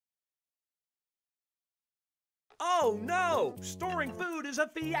Oh no! Storing food is a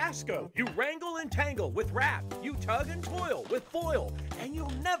fiasco. You wrangle and tangle with wrap, you tug and toil with foil, and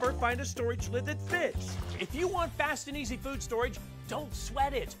you'll never find a storage lid that fits. If you want fast and easy food storage, don't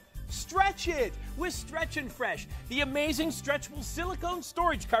sweat it. Stretch it with Stretch and Fresh, the amazing stretchable silicone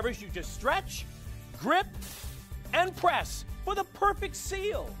storage covers you just stretch, grip, and press for the perfect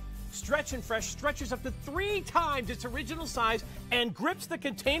seal. Stretch and Fresh stretches up to 3 times its original size and grips the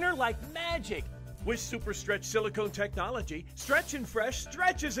container like magic. With Super Stretch silicone technology, Stretch and Fresh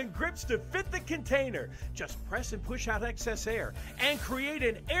stretches and grips to fit the container. Just press and push out excess air and create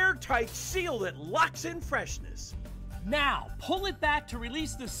an airtight seal that locks in freshness. Now, pull it back to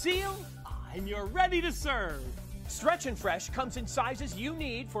release the seal, and you're ready to serve. Stretch and Fresh comes in sizes you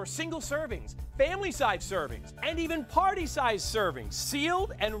need for single servings, family-size servings, and even party-size servings,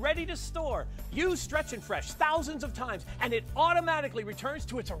 sealed and ready to store. Use Stretch and Fresh thousands of times, and it automatically returns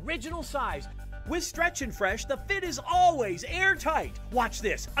to its original size. With Stretch and Fresh, the fit is always airtight. Watch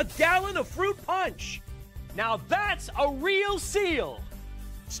this, a gallon of fruit punch. Now that's a real seal.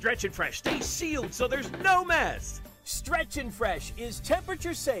 Stretch and Fresh stays sealed so there's no mess. Stretch and Fresh is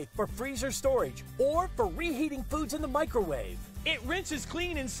temperature safe for freezer storage or for reheating foods in the microwave. It rinses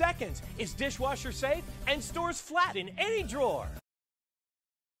clean in seconds, is dishwasher safe, and stores flat in any drawer.